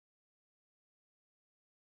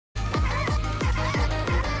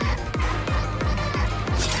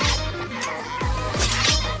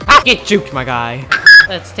Get juked, my guy.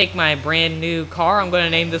 Let's take my brand new car. I'm gonna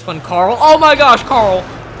name this one Carl. Oh my gosh, Carl!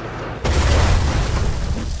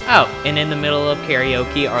 Oh, and in the middle of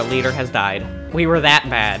karaoke, our leader has died. We were that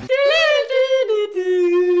bad.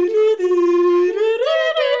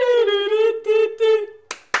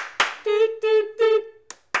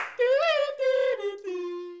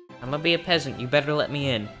 I'm gonna be a peasant. You better let me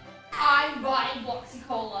in. I'm buying Bloxy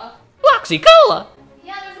Cola. Bloxy Cola?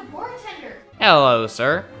 Yeah, there's a bartender. Hello,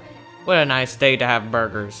 sir. What a nice day to have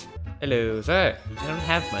burgers. Hello, sir. I don't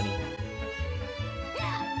have money.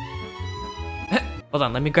 Hold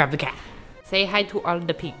on, let me grab the cat. Say hi to all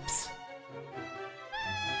the peeps.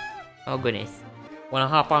 Oh, goodness. Wanna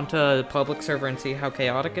hop onto the public server and see how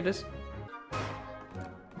chaotic it is?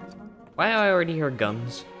 Why do I already hear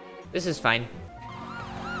guns? This is fine.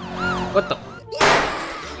 What the?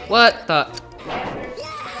 What the?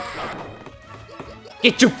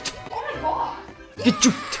 Get juked! Oh my god. Get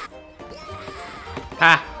juked!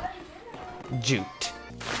 Ha! Juked.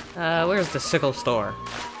 Where's the sickle store?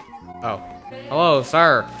 Oh. Hello,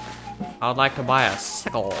 sir. I'd like to buy a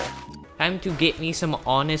sickle. Time to get me some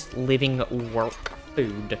honest living work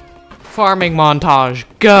food. Farming montage,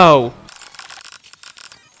 go!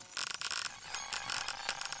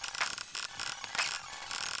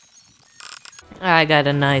 I got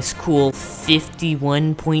a nice cool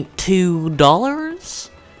 $51.2.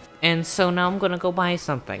 And so now I'm gonna go buy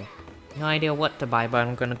something. No idea what to buy, but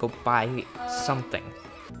I'm gonna go buy something.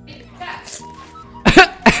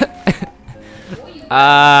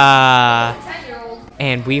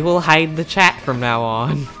 And we will hide the chat from now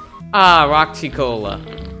on. Roxy Cola.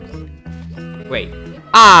 Wait.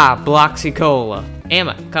 Bloxy Cola.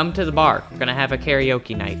 Emma, come to the bar. We're gonna have a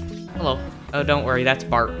karaoke night. Hello. Oh, don't worry, that's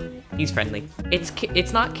Bart. He's friendly.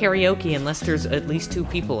 It's not karaoke unless there's at least 2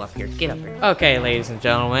 people up here. Get up here. Okay, ladies and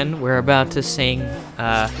gentlemen, we're about to sing,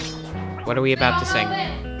 what are we about to sing?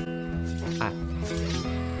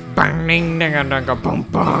 Bang, ding, ding, boom,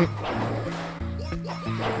 boom.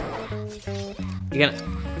 You gonna...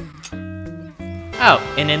 Oh,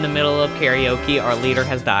 and in the middle of karaoke, our leader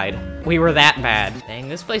has died. We were that bad. Dang,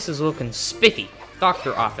 this place is looking spiffy.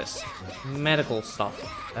 Doctor office. Medical stuff.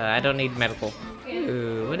 I don't need medical.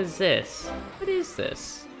 Ooh, what is this? What is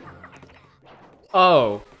this?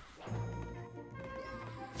 Oh.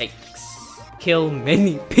 Yikes. Kill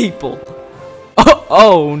many people.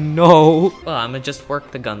 Oh no. Well, I'm gonna just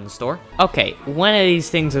work the gun store. Okay, one of these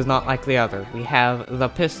things is not like the other. We have the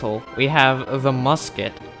pistol. We have the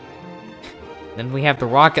musket. Then we have the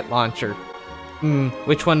rocket launcher.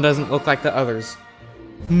 Which one doesn't look like the others?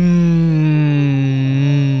 Ooh,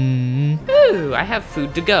 I have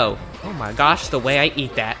food to go. Oh my gosh, the way I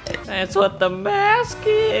eat that. That's what the mask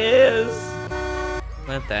is.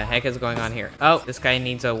 What the heck is going on here? Oh, this guy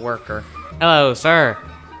needs a worker. Hello, sir.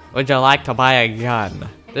 Would you like to buy a gun?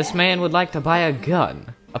 This man would like to buy a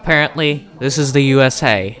gun. Apparently, this is the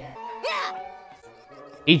USA.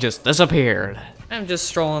 He just disappeared. I'm just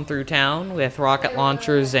strolling through town with rocket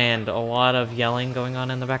launchers and a lot of yelling going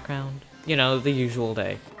on in the background. You know, the usual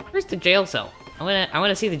day. Where's the jail cell? I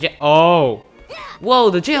wanna see the jail. Oh! Whoa,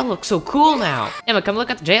 the jail looks so cool now! Emma, come look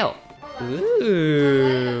at the jail.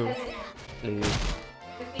 Ooh.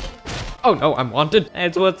 Oh no, I'm wanted.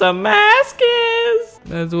 That's what the mask is!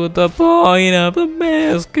 That's what the point of the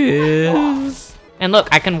mask is. And look,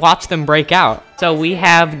 I can watch them break out. So we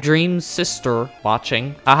have Dream's sister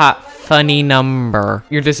watching. Haha, funny number.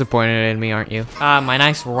 You're disappointed in me, aren't you? My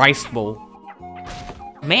nice rice bowl.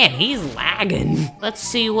 Man, he's lagging. Let's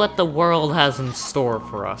see what the world has in store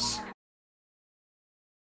for us.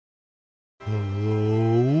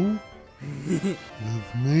 Hello?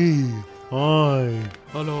 It's me. Hi.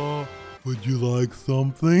 Hello. Would you like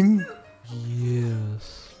something?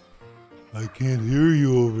 Yes. I can't hear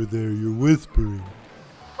you over there. You're whispering.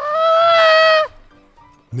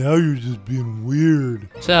 Now you're just being weird.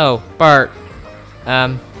 So, Bart,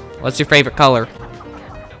 what's your favorite color?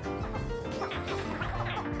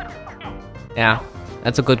 Yeah,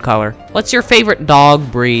 that's a good color. What's your favorite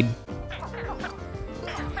dog breed?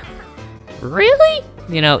 Really?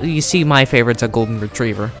 You know, you see my favorite's a golden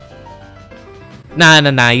retriever.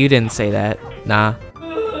 Nah, you didn't say that. Nah.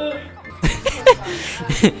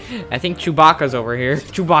 I think Chewbacca's over here.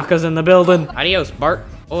 Chewbacca's in the building. Adios, Bart.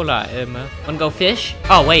 Hola, Emma. Wanna go fish?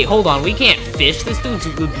 Oh, wait, hold on. We can't fish. This dude's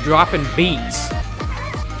dropping beats.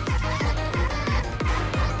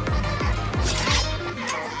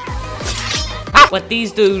 What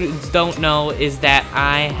these dudes don't know is that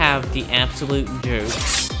I have the absolute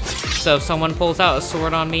jukes. So if someone pulls out a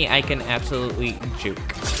sword on me, I can absolutely juke.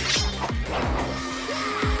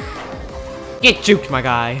 Get juked, my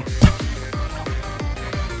guy.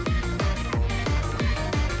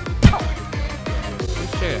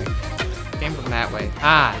 that way.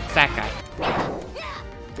 Ah, it's that guy.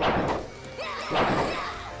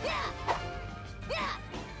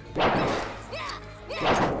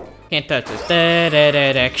 Can't touch this. Da da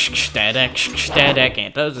da da da da da da.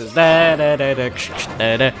 Can't touch this. Da da da da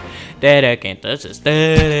da da da da. Can't touch this.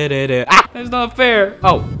 Da da da da. Ah, that's not fair.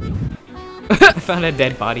 Oh, I found a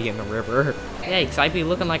dead body in the river. Yikes! I'd be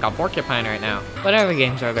looking like a porcupine right now. What other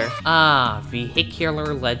games are there? Ah,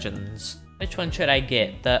 Vehicular Legends. Which one should I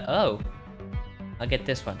get? I'll get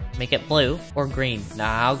this one. Make it blue or green.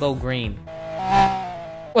 Nah, I'll go green.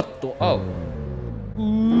 What the? Oh.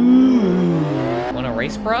 Wanna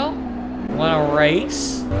race, bro? Wanna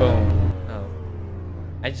race? Boom. Oh.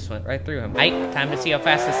 I just went right through him. Time to see how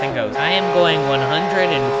fast this thing goes. I am going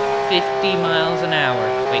 150 miles an hour.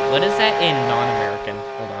 Wait, what is that in non-American?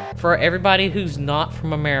 Hold on. For everybody who's not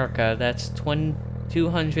from America, that's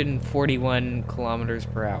 241 kilometers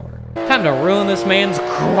per hour. Time to ruin this man's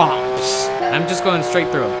crops. I'm just going straight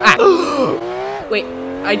through him. Ah! Wait,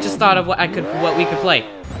 I just thought of what we could play.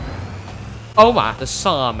 Oh my, the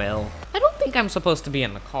sawmill. I don't think I'm supposed to be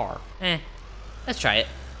in the car. Let's try it.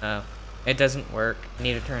 Oh, it doesn't work. I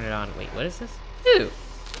need to turn it on. Wait, what is this? Ooh.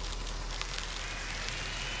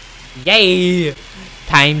 Yay!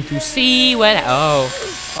 Time to see what. Oh.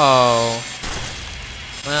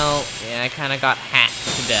 Well, yeah, I kind of got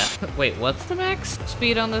hacked to death. Wait, what's the max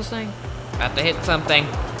speed on this thing? About to hit something.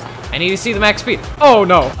 I need to see the max speed. Oh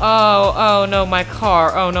no. Oh no, my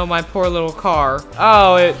car. Oh no, my poor little car.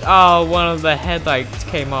 Oh, one of the headlights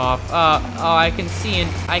came off. I can see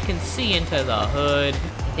into the hood.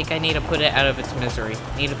 I think I need to put it out of its misery.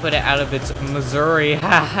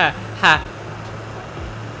 Ha ha ha.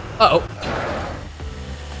 Uh-oh.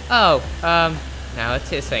 Now it's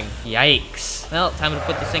hissing. Yikes. Well, time to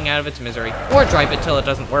put this thing out of its misery. Or drive it till it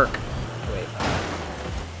doesn't work. Wait.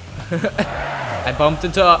 I bumped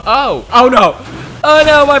into oh no! Oh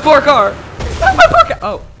no, my poor car!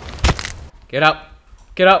 Oh. Get up.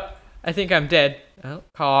 I think I'm dead. Oh,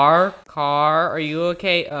 car, are you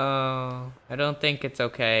okay? Oh, I don't think it's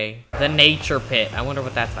okay. The nature pit. I wonder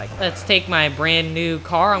what that's like. Let's take my brand new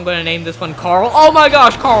car. I'm gonna name this one Carl. Oh my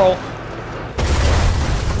gosh, Carl!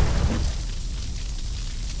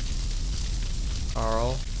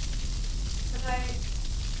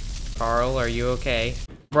 Carl, are you okay?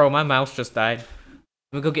 Bro, my mouse just died.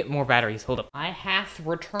 Let me go get more batteries. Hold up. I hath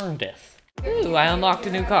returnedeth. Ooh, I unlocked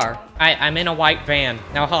a new car. I'm in a white van.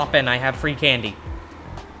 Now hop in. I have free candy.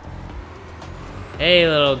 Hey,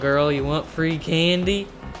 little girl, you want free candy?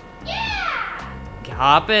 Yeah!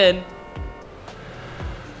 Hop in.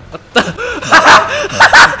 What the?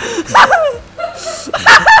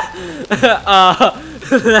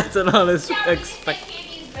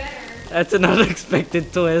 That's an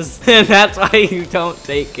unexpected twist. And that's why you don't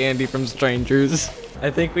take candy from strangers.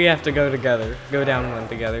 I think we have to go together. Go down one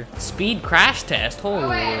together. Speed crash test.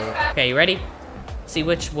 Holy. Okay, you ready? See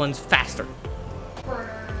which one's faster.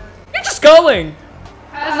 You're just going.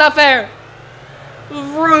 That's not fair.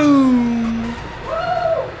 Vroom.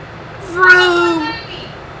 Vroom.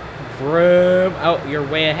 Vroom. Oh, you're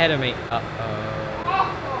way ahead of me.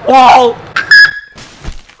 Uh-oh. Whoa.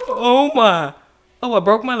 Oh my. Oh, I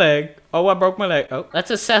broke my leg. Oh,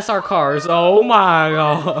 let's assess our cars. Oh my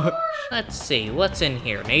gosh. Let's see, what's in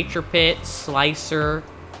here? Nature pit, slicer,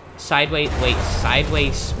 sideways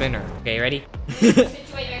spinner. Okay, ready?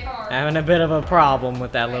 Having a bit of a problem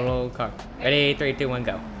with that little car. Ready, 3, 2, 1,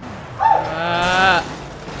 go.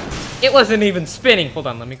 It wasn't even spinning. Hold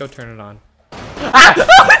on, let me go turn it on. Ah!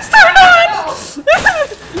 Oh, it's turned on!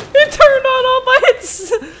 It turned on all by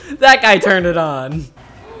itself. That guy turned it on.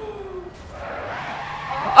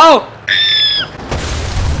 Oh!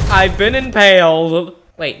 I've been impaled.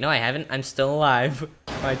 Wait, no I haven't. I'm still alive.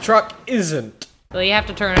 My truck isn't. Well, you have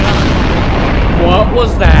to turn it on. What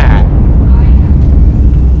was that?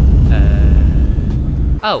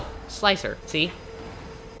 Oh, slicer. See?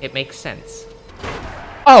 It makes sense.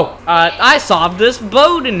 Oh, I sawed this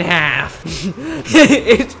boat in half.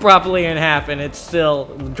 It's probably in half and it's still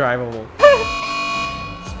drivable.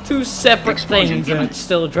 It's two separate things and it's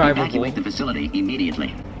still drivable. Evacuate the facility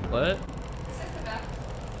immediately. What?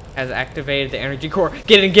 Has activated the energy core.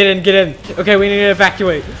 Get in. Okay, we need to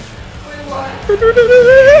evacuate.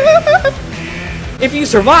 If you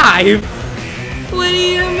survive? What do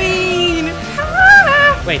you mean?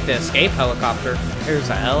 Wait, the escape helicopter. There's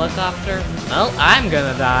a helicopter? Well, I'm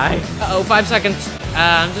gonna die. Uh-oh, 5 seconds.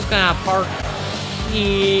 I'm just gonna park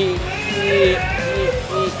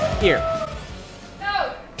here.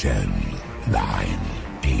 No. 10, 9,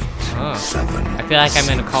 8, 7. I feel like I'm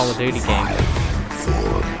in a Call of Duty game. 4, 3,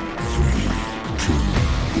 2,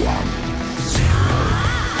 1, 0.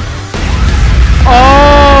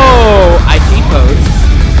 Oh! I T-posed.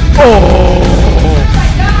 Oh!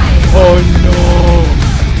 Oh no!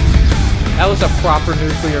 That was a proper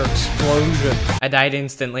nuclear explosion. I died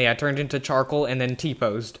instantly. I turned into charcoal and then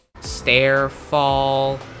T-posed. Stair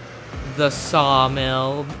fall. The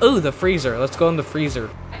sawmill. Ooh, the freezer. Let's go in the freezer.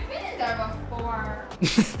 I've been in there before.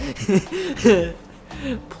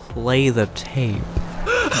 Play the tape.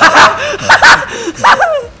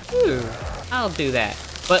 Ooh, I'll do that.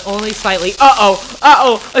 But only slightly. Uh-oh!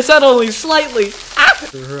 Uh-oh! I said only slightly! Ah!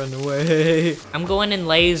 Run away. I'm going in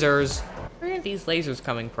lasers. Where are these lasers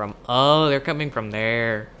coming from? Oh, they're coming from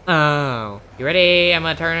there. Oh. You ready? I'm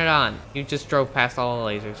gonna turn it on. You just drove past all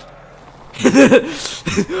the lasers.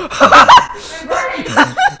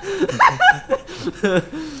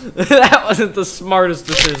 That wasn't the smartest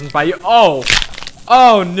decision by you. Oh!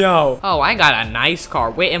 Oh no! Oh, I got a nice car.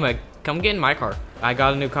 Wait, Emma, come get in my car. I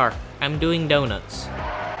got a new car. I'm doing donuts.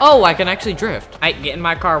 Oh, I can actually drift. Get in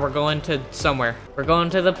my car. We're going to somewhere. We're going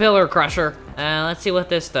to the pillar crusher. Let's see what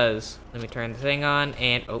this does. Let me turn the thing on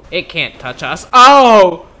and oh, it can't touch us.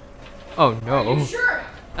 Oh! Oh no. Are you sure?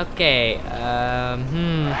 Okay,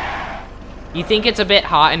 You think it's a bit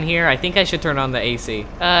hot in here? I think I should turn on the AC.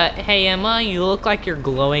 Hey Emma, you look like you're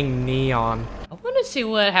glowing neon. I want to see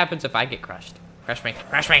what happens if I get crushed. Crush me,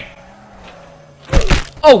 crush me.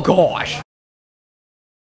 Oh gosh.